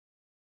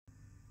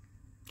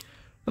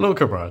Hello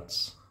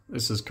comrades,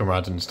 this is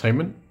Comrade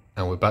Entertainment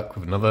and we're back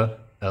with another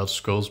Elder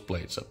Scrolls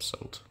Blades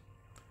episode.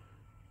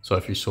 So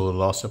if you saw the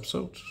last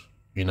episode,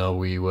 you know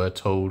we were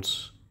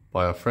told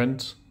by our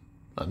friend,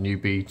 that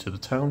newbie to the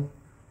town,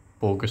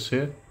 Borgus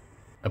here,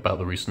 about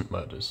the recent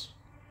murders.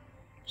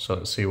 So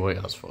let's see what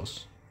he has for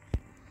us.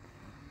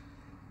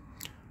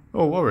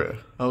 Oh warrior,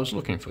 I was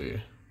looking for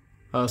you.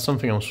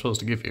 Something I'm supposed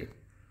to give you.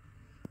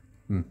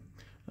 That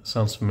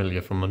sounds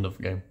familiar from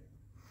another game.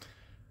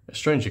 A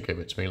stranger gave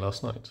it to me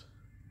last night,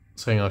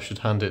 saying I should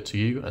hand it to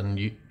you and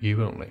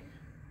you only.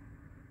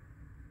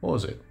 What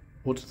was it?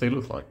 What did they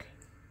look like?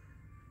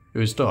 It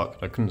was dark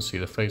and I couldn't see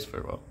the face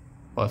very well,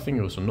 but I think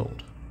it was a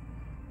Nord.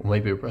 Or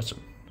maybe a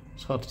Breton.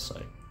 It's hard to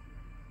say.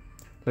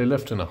 They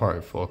left in a hurry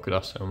before I could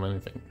ask them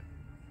anything.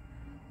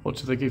 What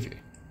did they give you?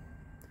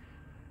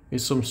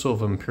 It's some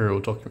sort of imperial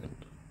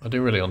document. I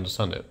didn't really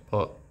understand it,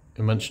 but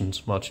it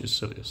mentions Marcius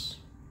Silius.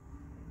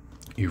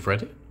 You've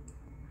read it?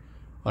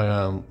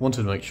 I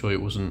wanted to make sure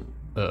it wasn't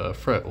a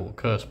threat or a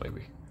curse,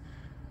 maybe.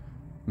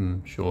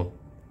 Sure.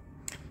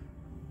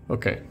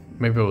 Okay,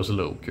 maybe I was a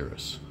little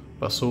curious.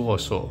 That's all I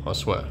saw, I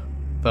swear.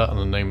 That and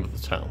the name of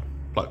the town.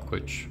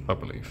 Blackridge, I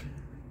believe.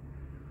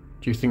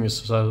 Do you think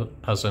this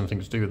has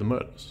anything to do with the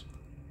murders?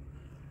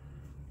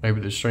 Maybe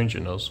the stranger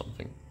knows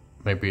something.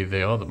 Maybe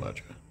they are the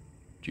murderer.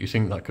 Do you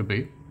think that could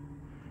be?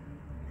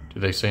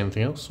 Did they say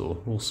anything else, or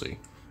we'll see?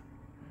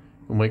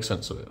 We'll make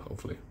sense of it,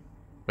 hopefully.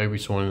 Maybe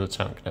someone in the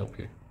town can help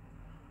you.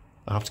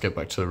 I have to get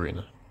back to the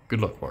arena.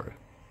 Good luck, warrior.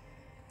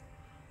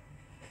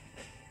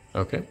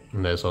 Okay,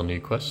 and there's our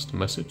new quest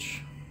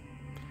message.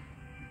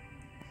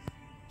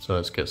 So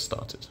let's get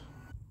started.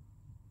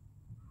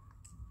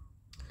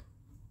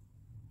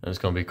 And it's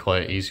going to be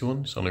quite an easy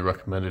one. It's only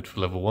recommended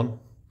for level 1.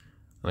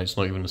 And it's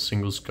not even a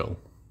single skull.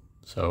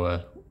 So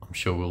I'm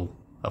sure we'll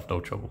have no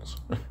troubles.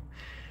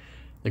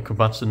 The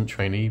combatant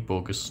trainee,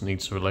 Borgus,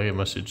 needs to relay a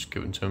message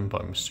given to him by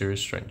a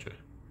mysterious stranger.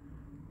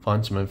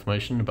 Find some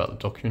information about the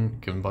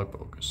document given by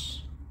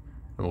Borgus.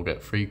 And we'll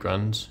get 3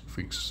 grand if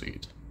we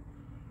succeed.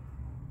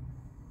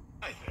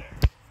 Hi there.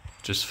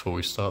 Just before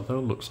we start though,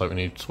 looks like we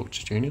need to talk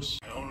to Junius.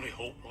 I only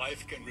hope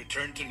life can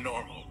return to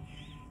normal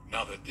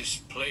now that this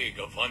plague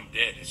of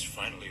undead is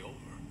finally over.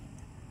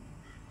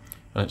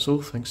 And it's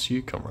all thanks to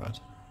you, comrade.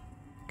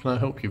 Can I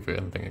help you with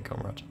anything,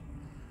 comrade?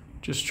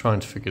 Just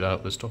trying to figure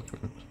out this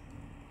document.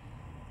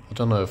 I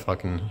don't know if I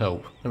can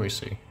help. Let me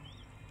see.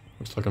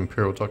 Looks like an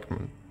imperial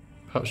document.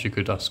 Perhaps you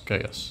could ask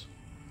Gaius.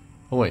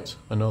 Oh wait,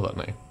 I know that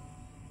name.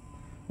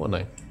 What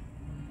name?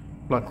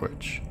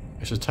 Blackridge.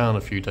 It's a town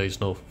a few days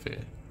north of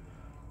here.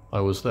 I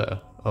was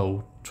there,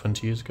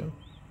 20 years ago?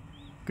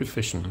 Good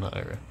fishing in that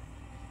area.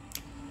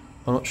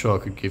 I'm not sure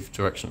I could give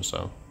directions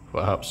though.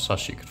 Perhaps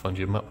Sashi could find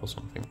you a map or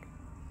something.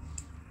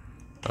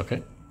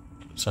 Okay.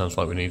 Sounds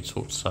like we need to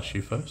talk to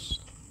Sashi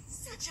first.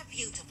 Such a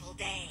beautiful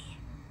day.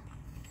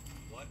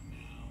 What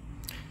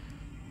now?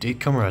 Dear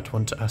comrade,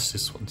 want to ask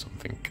this one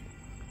something.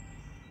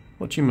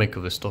 What do you make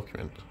of this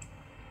document?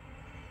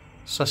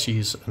 Sashi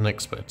is an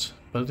expert,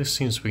 but this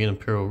seems to be an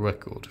imperial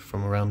record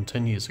from around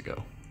 10 years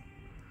ago.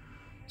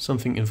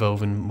 Something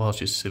involving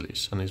Marcius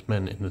Silius and his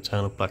men in the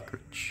town of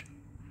Blackridge.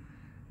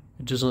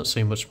 It does not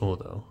say much more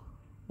though.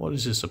 What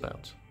is this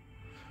about?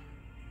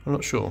 I'm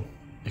not sure.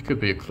 It could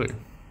be a clue.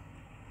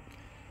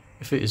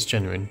 If it is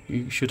genuine,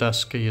 you should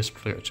ask Gaius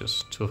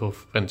Plagius to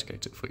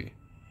authenticate it for you,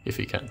 if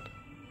he can.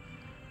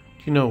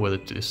 Do you know where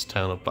this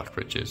town of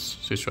Blackridge is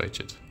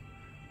situated?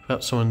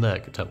 Perhaps someone there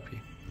could help you.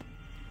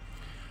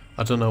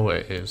 I don't know where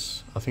it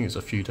is. I think it's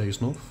a few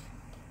days north.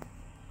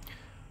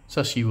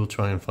 Sashi will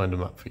try and find a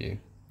map for you.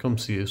 Come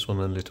see us one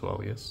in a little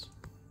while, yes?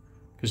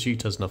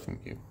 Khajiit has nothing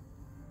new.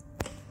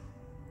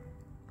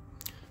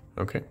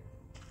 Okay.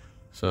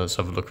 So let's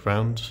have a look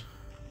around.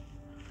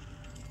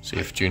 See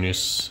if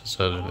Junius has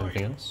heard of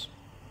anything else.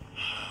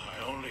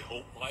 I only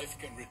hope life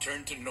can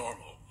return to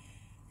normal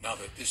now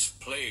that this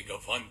plague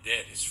of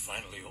undead is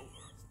finally over.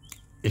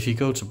 If you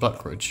go to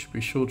Blackridge, be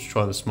sure to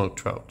try the smoked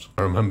trout.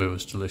 I remember it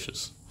was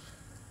delicious.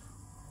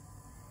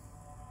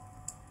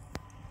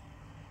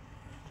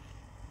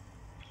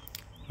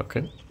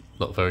 Okay,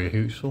 not very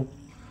useful.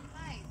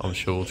 I'm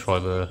sure we'll try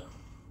the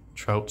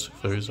trout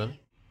if there is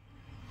any.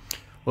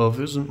 Well, if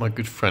it isn't my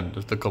good friend,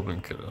 the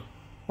Goblin Killer,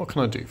 what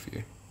can I do for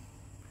you?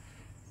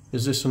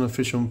 Is this an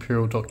official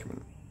imperial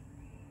document?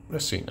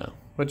 Let's see now.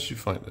 Where did you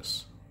find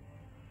this?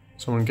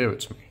 Someone gave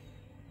it to me.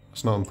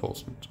 That's not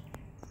important.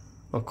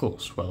 Of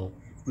course, well,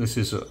 this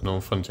is an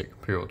authentic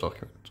imperial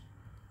document.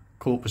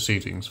 Court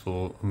proceedings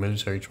for a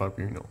military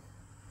tribunal.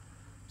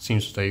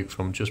 Seems to date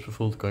from just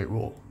before the Great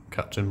War.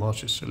 Captain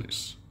Marcius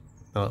Silius.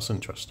 Now that's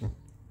interesting.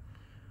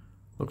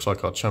 Looks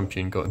like our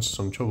champion got into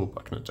some trouble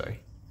back in the day.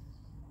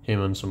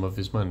 Him and some of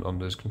his men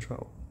under his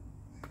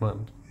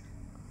command.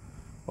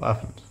 What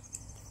happened?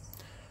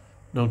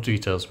 No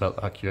details about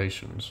the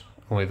accusations,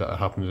 only that it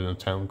happened in a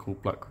town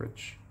called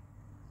Blackridge.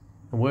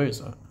 And where is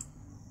that?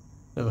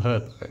 Never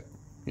heard of it.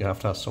 You have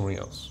to ask someone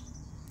else.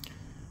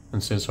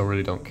 And since I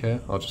really don't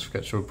care, I'll just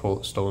forget to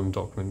report stolen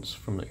documents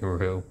from the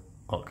Imperial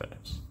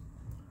Archives.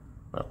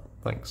 Well,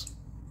 thanks.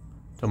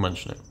 Don't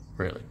mention it,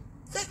 really.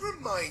 That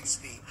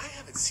reminds me, I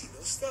haven't seen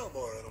those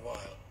Thalmor in a while.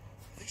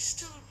 Are they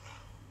still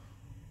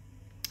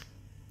around?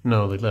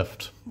 No, they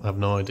left. I have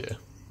no idea.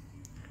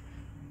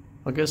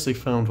 I guess they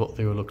found what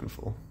they were looking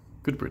for.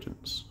 Good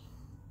riddance.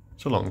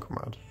 So long,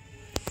 comrade.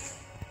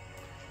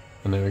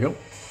 And there we go.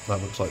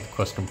 That looks like the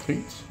quest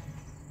complete.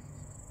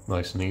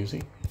 Nice and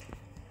easy.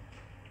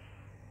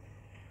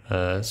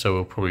 So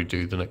we'll probably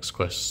do the next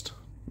quest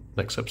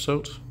next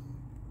episode.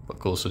 But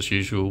of course, as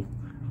usual,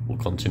 we'll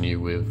continue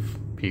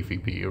with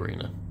PvP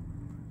Arena.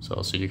 So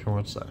I'll see you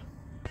comrades there.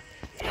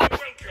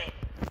 Welcome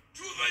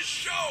to the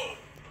show!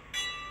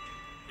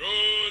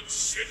 Good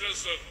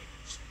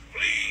citizens,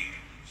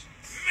 please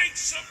make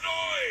some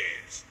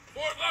noise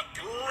for the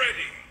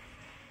ready.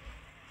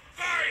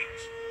 Fight!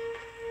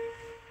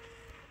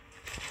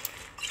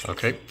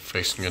 Okay,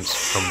 facing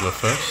against Crumbler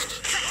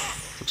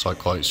first. Looks like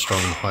quite a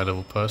strong high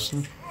level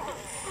person.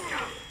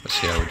 Let's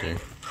see how we do.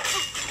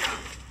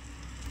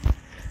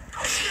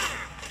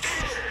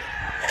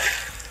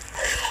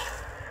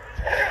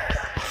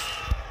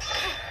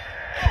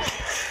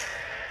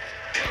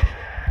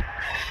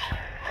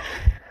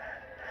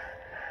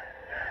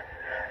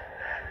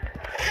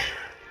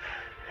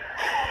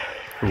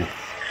 Ooh,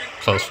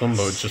 close one,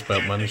 but we just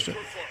about managed it.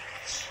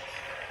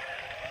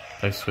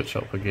 Let's switch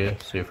up the gear,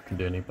 see if we can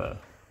do any better.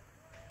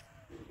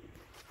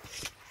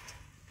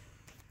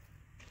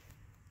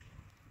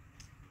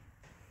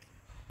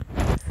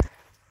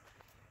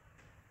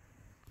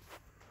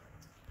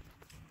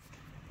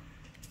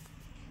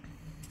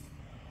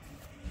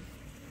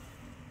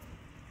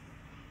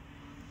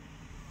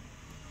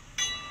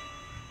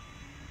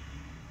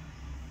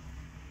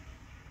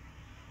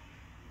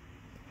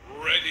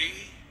 Ready?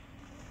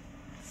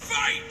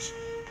 Fight!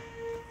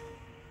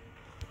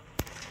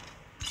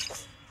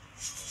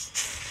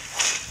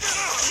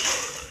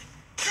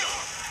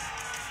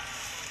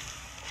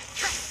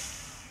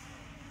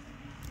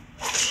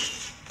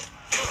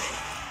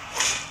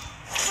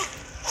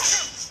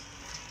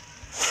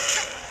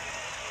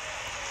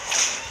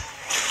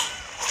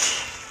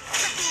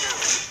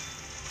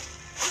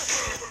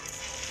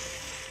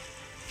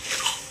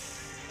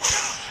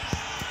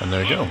 And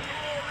there we go.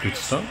 Good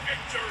start.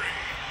 Victory!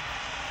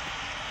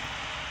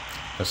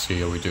 Let's see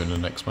how we do in the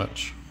next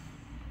match.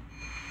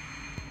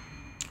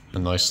 A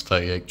nice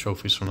 38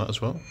 trophies from that as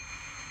well.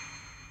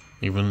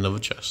 Even another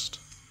chest.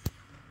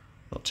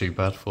 Not too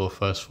bad for the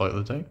first fight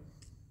of the day.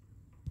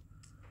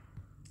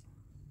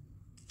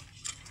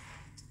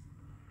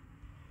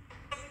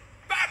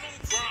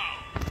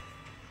 Battleground!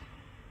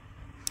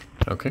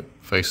 Okay,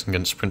 facing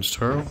against Prince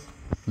Turo.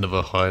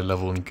 Another high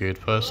level and geared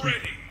person.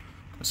 Ready!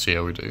 Let's see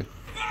how we do.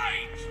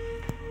 Fight!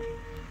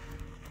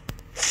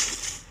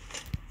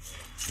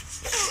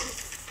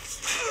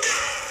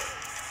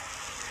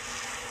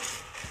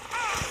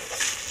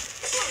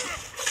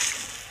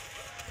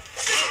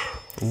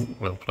 Ooh,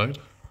 well played.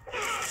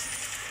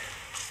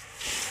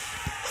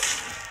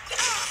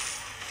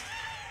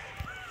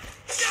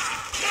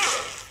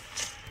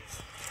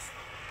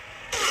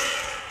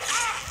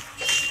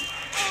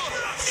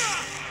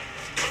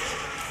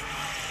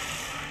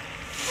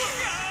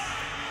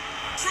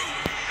 True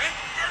and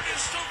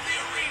earnest of the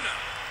arena!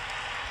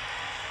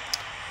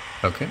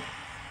 Okay.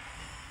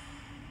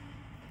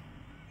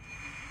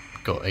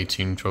 Got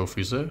 18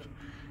 trophies there.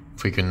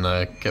 If we can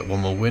get one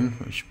more win,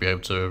 we should be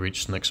able to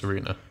reach the next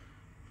arena.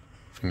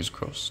 Fingers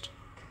crossed.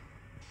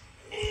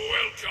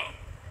 Welcome,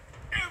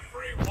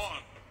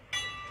 everyone!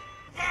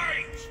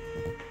 Fight!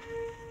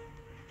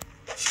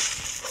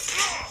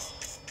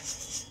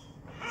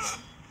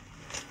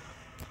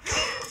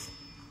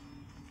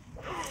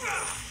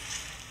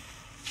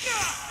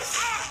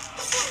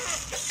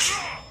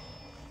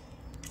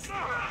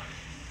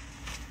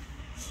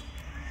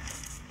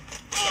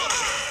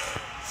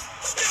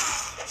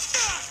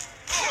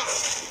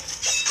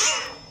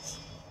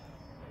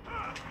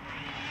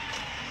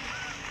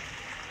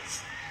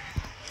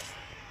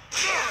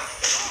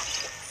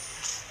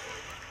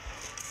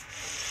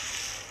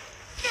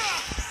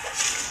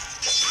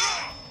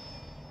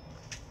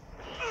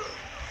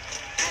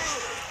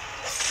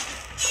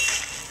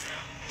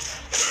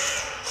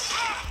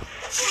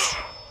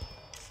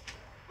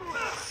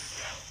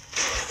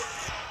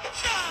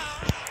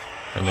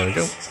 And there we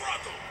go. Struggle!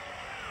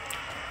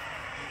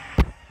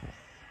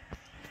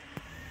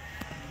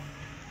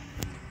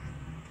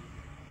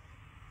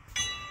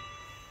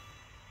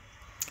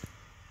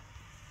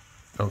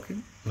 Okay,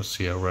 let's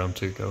see how round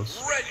 2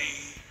 goes.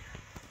 Ready!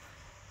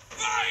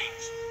 Fight!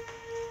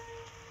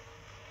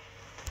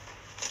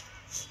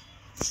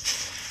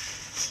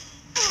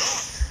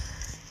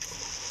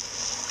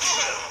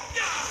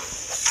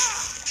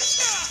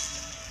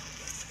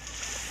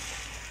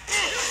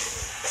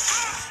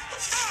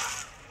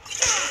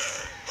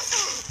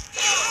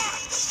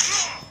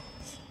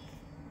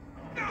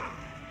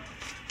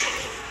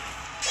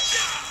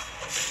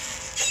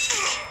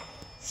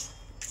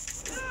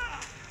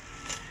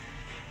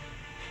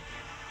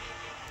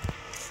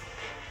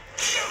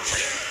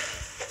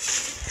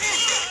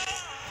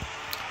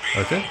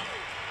 Okay,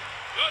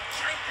 The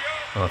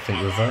champion! I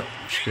think with that,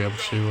 we should be able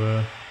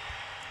to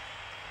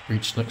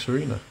reach next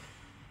arena.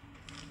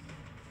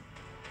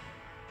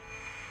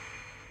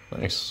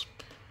 Nice.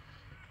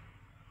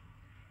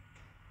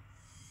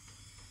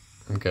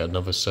 And get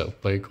another set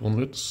of blade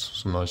gauntlets,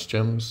 some nice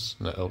gems,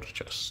 and an elder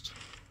chest.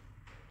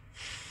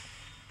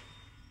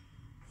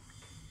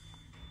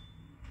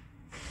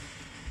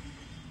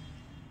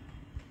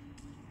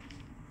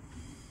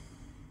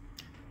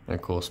 And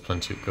of course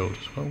plenty of gold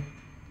as well.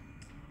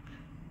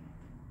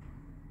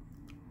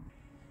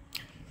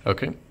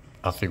 Okay,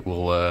 I think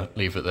we'll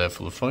leave it there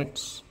for the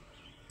fights.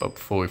 But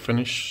before we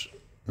finish,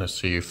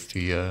 let's see if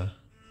the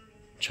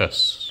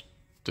chest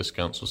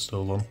discounts are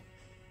still on.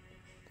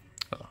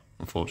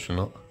 Unfortunately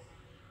not.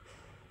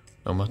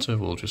 No matter,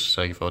 we'll just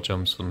save our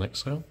gems for the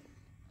next sale.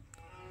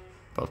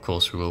 But of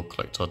course we will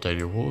collect our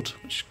daily reward,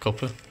 which is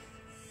copper.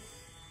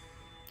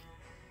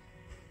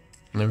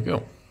 And there we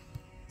go.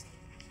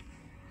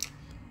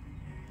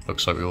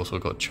 Looks like we also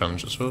got a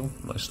challenge as well.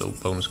 Nice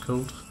little bonus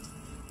code.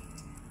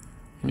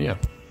 And yeah.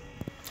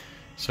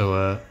 So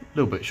a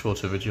little bit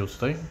shorter video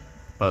today.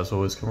 But as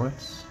always,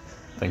 comrades,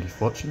 thank you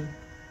for watching.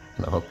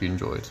 And I hope you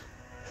enjoyed.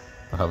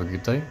 Have a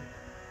good day.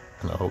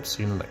 And I hope to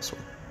see you in the next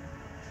one.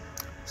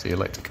 See you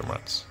later,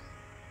 comrades.